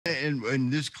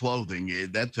And this clothing,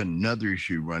 that's another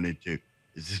issue you run into.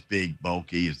 Is this big,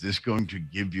 bulky? Is this going to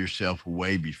give yourself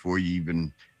away before you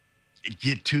even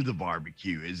get to the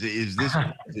barbecue? Is this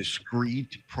a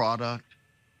discreet product?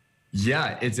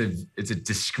 Yeah, it's a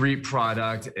discreet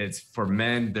product. It's for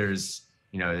men. There's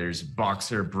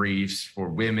boxer briefs. For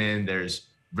women, there's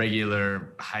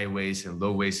regular high waist and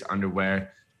low waist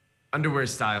underwear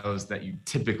styles that you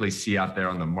typically see out there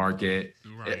on the market.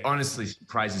 Right. It honestly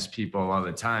surprises people all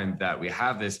the time that we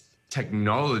have this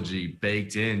technology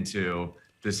baked into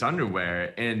this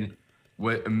underwear. And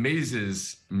what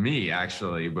amazes me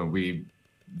actually when we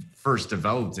first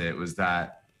developed it was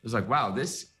that it was like, wow,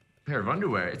 this pair of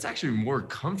underwear, it's actually more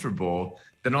comfortable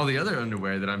than all the other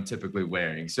underwear that I'm typically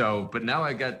wearing. But now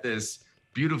I got this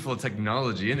beautiful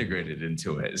technology integrated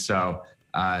into it.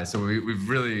 We've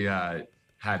really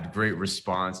had great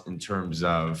response in terms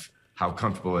of how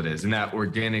comfortable it is. And that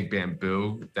organic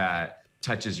bamboo that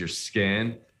touches your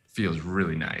skin feels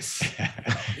really nice.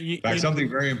 In fact, something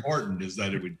very important is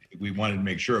that we wanted to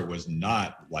make sure it was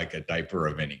not like a diaper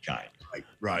of any kind.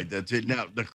 Right. That's it. Now, the